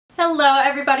Hello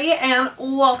everybody and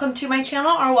welcome to my channel,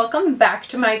 or welcome back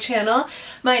to my channel.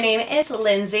 My name is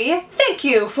Lindsay. Thank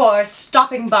you for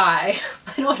stopping by.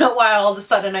 I don't know why all of a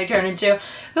sudden I turn into,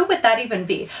 who would that even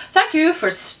be? Thank you for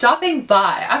stopping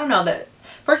by. I don't know, the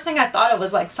first thing I thought of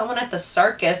was like someone at the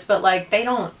circus, but like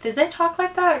did they talk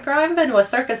like that? Girl, I haven't been to a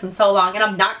circus in so long and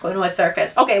I'm not going to a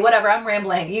circus. Okay, whatever, I'm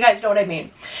rambling. You guys know what I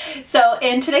mean. So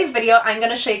in today's video, I'm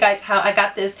going to show you guys how I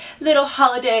got this little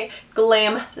holiday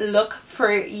glam look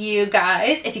for you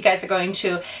guys. If you guys are going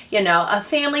to, you know, a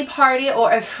family party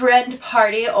or a friend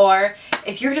party, or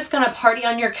if you're just going to party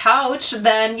on your couch,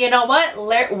 then you know what?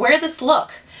 Wear this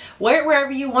look. Wear it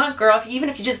wherever you want, girl. Even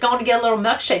if you're just going to get a little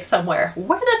milkshake somewhere,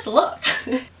 wear this look.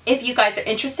 If you guys are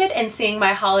interested in seeing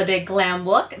my holiday glam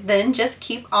look, then just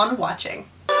keep on watching.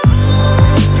 So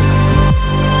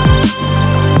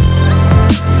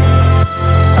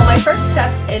my first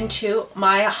steps into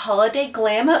my holiday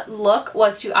glam look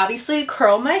was to obviously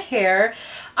curl my hair.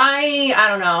 I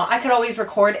don't know, I could always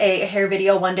record a hair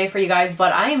video one day for you guys,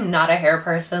 but I'm not a hair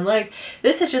person. Like,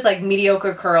 this is just like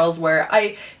mediocre curls where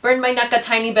I burn my neck a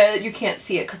tiny bit. You can't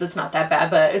see it because it's not that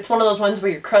bad, but it's one of those ones where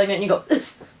you're curling it and you go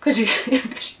because you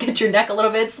get your neck a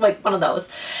little bit. It's like one of those.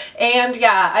 And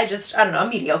yeah, I don't know, I'm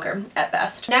mediocre at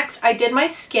best. Next, I did my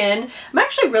skin. I'm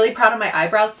actually really proud of my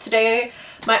eyebrows today.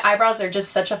 My eyebrows are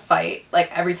just such a fight,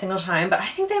 like every single time, but I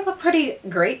think they look pretty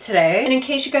great today. And in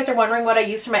case you guys are wondering what I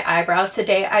used for my eyebrows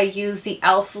today, I used the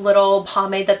e.l.f. little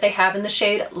pomade that they have in the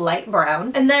shade light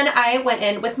brown. And then I went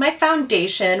in with my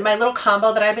foundation. My little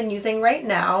combo that I've been using right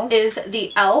now is the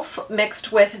e.l.f.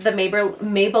 mixed with the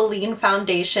Maybelline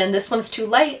foundation. This one's too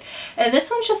light, and this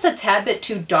one's just a tad bit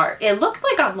too dark. It looked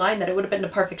like online that it would have been the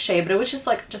perfect shade, but it was just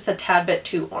like a tad bit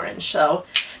too orange. So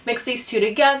mix these two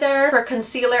together. For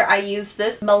concealer, I used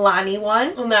this Milani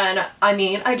one. And then,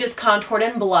 I just contoured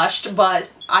and blushed, but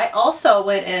I also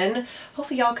went in,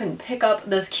 hopefully y'all can pick up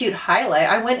this cute highlight.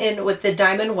 I went in with the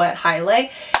Diamond Wet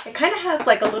highlight. It kind of has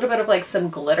like a little bit of like some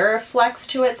glitter flecks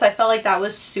to it, so I felt like that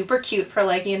was super cute for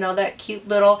like, you know, that cute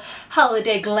little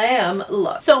holiday glam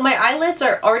look. So my eyelids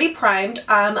are already primed.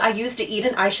 I used the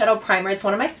Eden eyeshadow primer. It's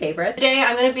one of my favorites. Today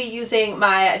I'm going to be using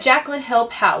my Jaclyn Hill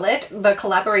palette, the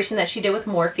collaboration that she did with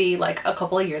Morphe like a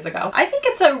couple of years ago. I think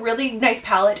it's a really nice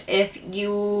palette if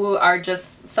you are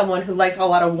just someone who likes a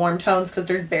lot of warm tones, because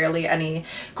there's barely any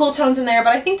cool tones in there.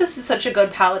 But I think this is such a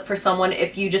good palette for someone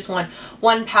if you just want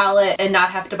one palette and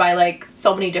not have to buy like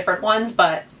so many different ones.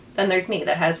 But then there's me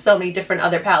that has so many different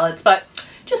other palettes, but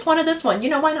just wanted this one, you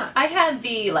know, why not? I have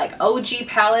the like OG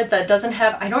palette that doesn't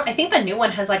have, I think the new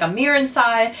one has like a mirror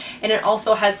inside, and it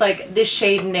also has like this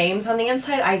shade names on the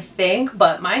inside, I think,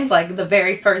 but mine's like the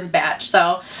very first batch.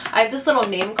 So I have this little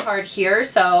name card here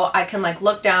so I can like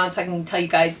look down so I can tell you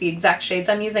guys the exact shades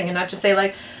I'm using and not just say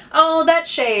like, oh, that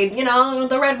shade, you know,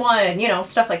 the red one, you know,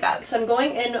 stuff like that. So I'm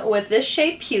going in with this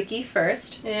shade Pukey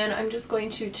first, and I'm just going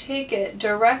to take it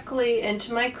directly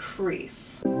into my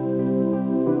crease.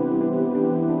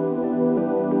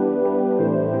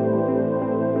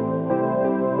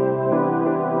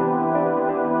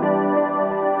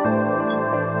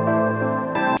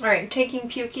 Alright, taking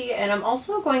Pukey, and I'm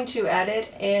also going to add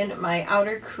it in my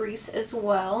outer crease as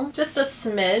well. Just a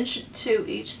smidge to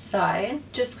each side,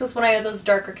 just because when I add those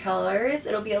darker colors,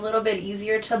 it'll be a little bit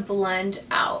easier to blend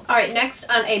out. Alright, next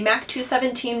on a MAC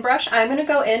 217 brush, I'm going to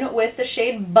go in with the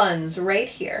shade Buns right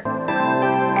here.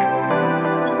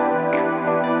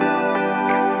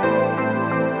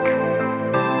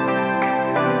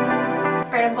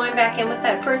 Alright, I'm going back in with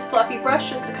that first fluffy brush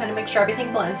just to kind of make sure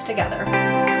everything blends together.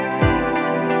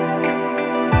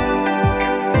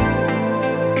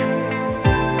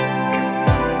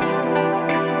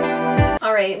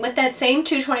 Alright, with that same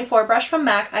 224 brush from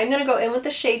MAC, I'm going to go in with the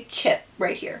shade Chip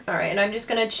right here. Alright, and I'm just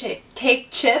going to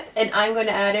take Chip and I'm going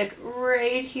to add it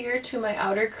right here to my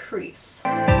outer crease.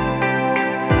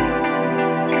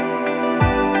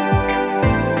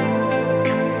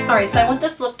 Alright, so I want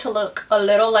this look to look a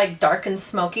little like dark and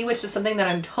smoky, which is something that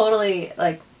I'm totally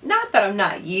like, not that I'm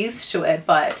not used to it,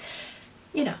 but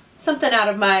you know, something out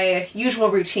of my usual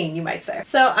routine, you might say.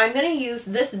 So I'm going to use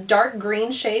this dark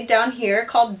green shade down here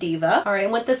called Diva. Alright,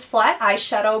 and with this flat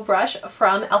eyeshadow brush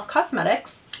from e.l.f.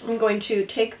 Cosmetics, I'm going to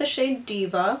take the shade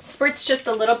Diva, spritz just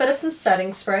a little bit of some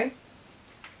setting spray.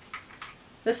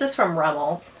 This is from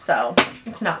Rimmel, so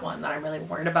it's not one that I'm really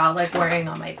worried about like wearing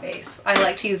on my face. I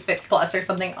like to use Fix Plus or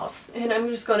something else. And I'm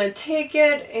just going to take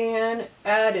it and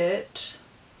add it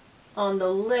on the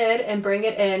lid and bring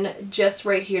it in just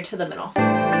right here to the middle.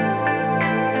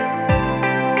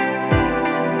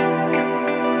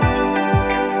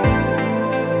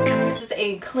 This is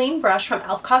a clean brush from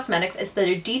e.l.f. Cosmetics. It's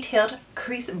the Detailed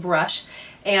crease brush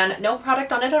and no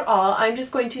product on it at all. I'm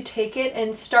just going to take it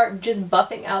and start just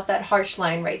buffing out that harsh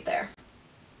line right there.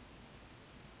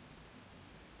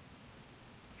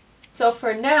 So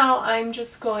for now, I'm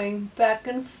just going back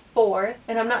and forth,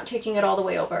 and I'm not taking it all the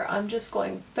way over. I'm just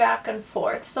going back and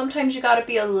forth. Sometimes you gotta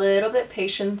be a little bit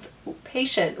patient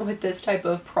with this type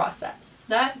of process.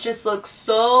 That just looks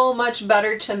so much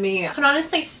better to me. I can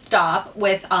honestly stop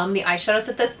with the eyeshadows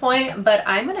at this point, but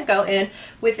I'm gonna go in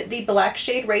with the black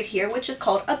shade right here, which is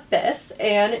called Abyss,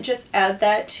 and just add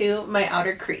that to my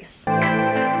outer crease.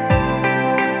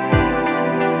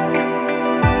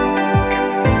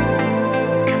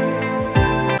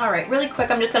 Alright, really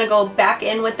quick, I'm just going to go back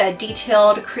in with that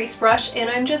detailed crease brush, and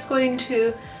I'm just going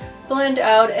to blend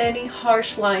out any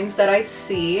harsh lines that I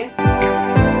see.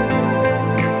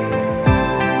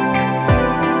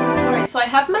 So I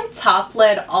have my top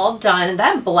lid all done.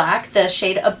 That black, the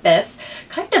shade Abyss,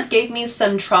 kind of gave me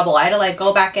some trouble. I had to like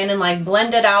go back in and like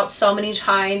blend it out so many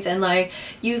times and like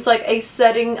use like a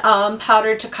setting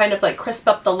powder to kind of like crisp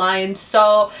up the lines.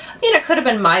 So I mean, it could have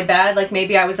been my bad, like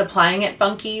maybe I was applying it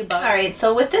funky. But alright,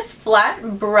 so with this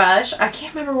flat brush, I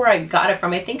can't remember where I got it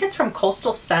from. I think it's from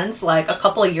Coastal Scents like a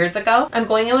couple of years ago. I'm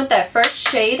going in with that first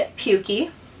shade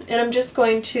Pukey, and I'm just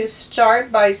going to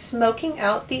start by smoking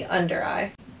out the under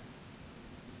eye.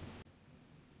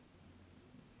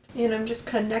 And I'm just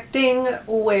connecting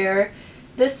where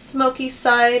this smoky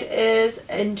side is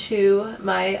into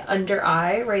my under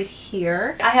eye right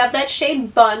here. I have that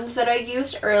shade Buns that I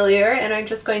used earlier, and I'm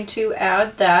just going to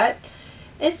add that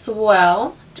as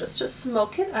well, just to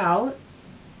smoke it out.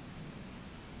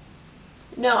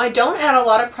 Now, I don't add a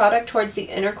lot of product towards the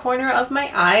inner corner of my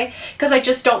eye because I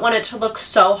just don't want it to look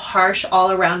so harsh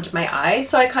all around my eye.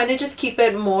 So I kind of just keep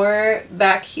it more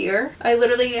back here. I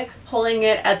literally holding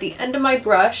it at the end of my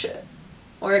brush,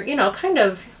 or you know, kind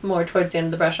of more towards the end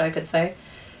of the brush, I could say.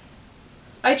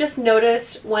 I just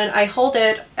noticed when I hold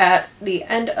it at the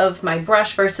end of my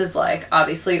brush versus like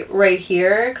obviously right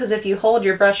here, because if you hold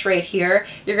your brush right here,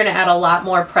 you're going to add a lot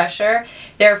more pressure,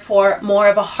 therefore more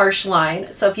of a harsh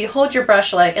line. So if you hold your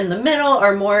brush like in the middle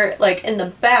or more like in the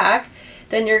back,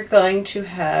 then you're going to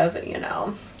have, you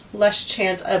know, less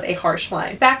chance of a harsh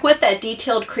line. Back with that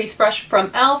detailed crease brush from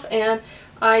e.l.f, and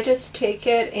I just take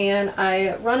it and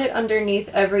I run it underneath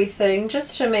everything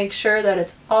just to make sure that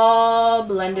it's all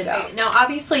blended out. Now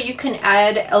obviously you can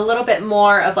add a little bit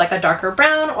more of like a darker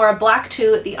brown or a black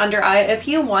to the under eye if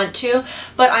you want to,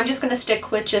 but I'm just going to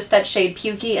stick with just that shade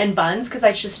Pukey and Buns because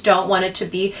I just don't want it to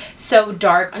be so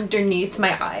dark underneath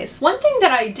my eyes. One thing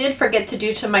that I did forget to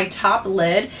do to my top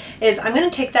lid is I'm going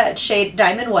to take that shade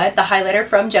Diamond Wet, the highlighter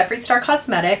from Jeffree Star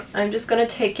Cosmetics. I'm just going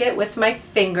to take it with my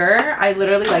finger. I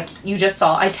literally, like you just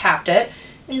saw, I tapped it,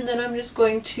 and then I'm just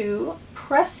going to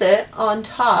press it on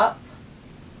top,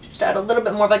 just to add a little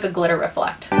bit more of like a glitter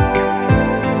reflect.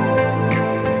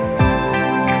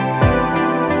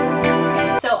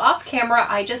 So off camera,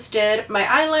 I just did my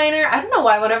eyeliner. I don't know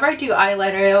why whenever I do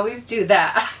eyeliner, I always do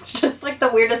that. It's just like the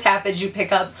weirdest habits you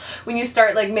pick up when you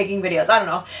start like making videos. I don't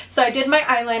know. So I did my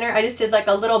eyeliner. I just did like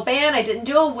a little band. I didn't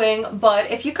do a wing, but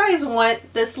if you guys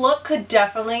want, this look could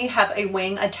definitely have a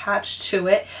wing attached to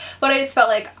it. But I just felt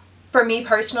like, for me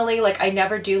personally, like I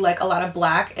never do like a lot of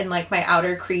black in like my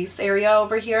outer crease area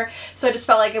over here. So I just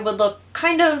felt like it would look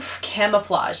kind of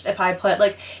camouflaged if I put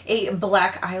like a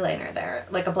black eyeliner there,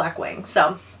 like a black wing.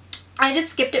 So I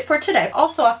just skipped it for today.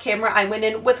 Also off camera, I went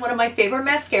in with one of my favorite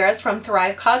mascaras from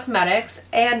Causemetics.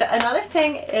 And another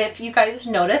thing, if you guys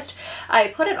noticed, I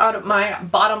put it on my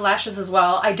bottom lashes as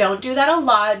well. I don't do that a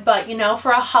lot, but you know,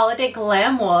 for a holiday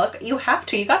glam look, you have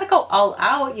to. You gotta go all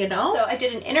out, you know? So I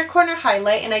did an inner corner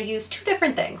highlight and I used two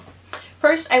different things.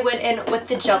 First, I went in with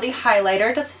the jelly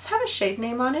highlighter. Does this have a shade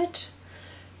name on it?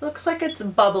 Looks like it's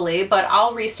bubbly, but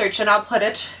I'll research and I'll put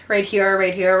it right here,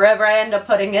 wherever I end up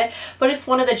putting it. But it's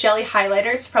one of the jelly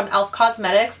highlighters from e.l.f.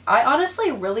 Cosmetics. I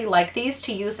honestly really like these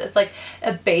to use as like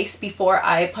a base before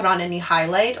I put on any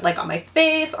highlight, like on my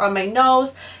face, on my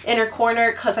nose, inner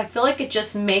corner, because I feel like it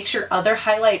just makes your other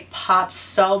highlight pop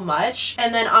so much.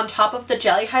 And then on top of the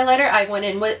jelly highlighter, I went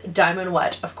in with Diamond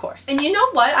Wet, of course. And you know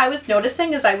what I was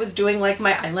noticing as I was doing like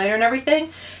my eyeliner and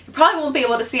everything? You probably won't be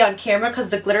able to see on camera because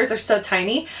the glitters are so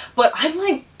tiny, but I'm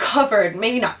like covered,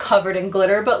 maybe not covered in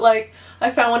glitter, but like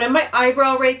I found one in my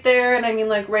eyebrow right there, and I mean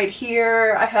like right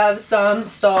here I have some,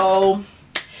 so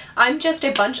I'm just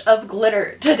a bunch of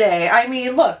glitter today. I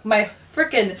mean, look, my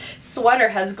freaking sweater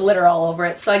has glitter all over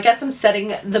it, so I guess I'm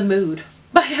setting the mood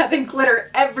by having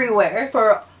glitter everywhere.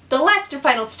 For The last and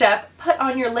final step, put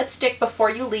on your lipstick before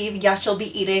you leave. Yes, you'll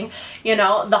be eating, you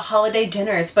know, the holiday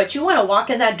dinners, but you want to walk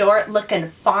in that door looking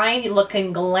fine,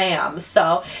 looking glam.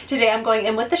 So today I'm going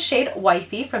in with the shade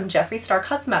Wifey from Jeffree Star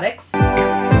Cosmetics.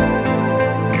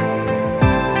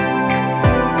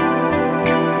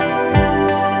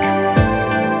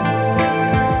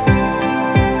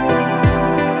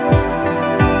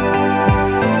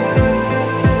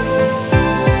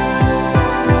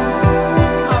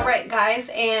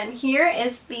 And here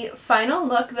is the final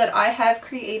look that I have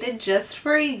created just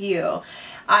for you.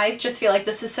 I just feel like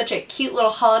this is such a cute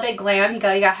little holiday glam. You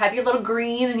gotta have your little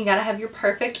green and you gotta have your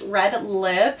perfect red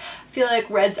lip. I feel like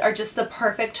reds are just the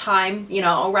perfect time, you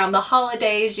know, around the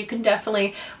holidays. You can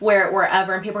definitely wear it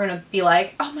wherever and people are gonna be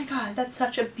like, oh my god, that's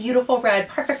such a beautiful red,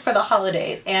 perfect for the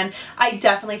holidays. And I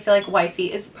definitely feel like Wifey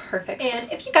is perfect.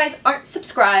 And if you guys aren't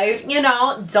subscribed, you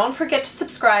know, don't forget to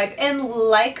subscribe and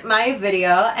like my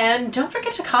video, and don't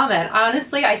forget to comment.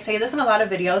 Honestly, I say this in a lot of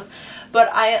videos, but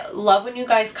I love when you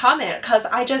guys comment because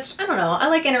I don't know, I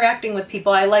like interacting with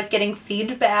people. I like getting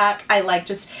feedback. I like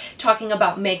just talking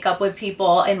about makeup with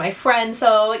people and my friends.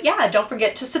 So yeah, don't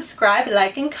forget to subscribe,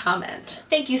 like, and comment.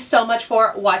 Thank you so much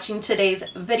for watching today's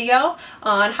video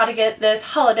on how to get this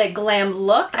holiday glam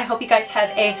look. I hope you guys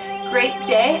have a great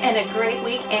day and a great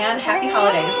week and happy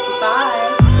holidays.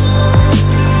 Bye!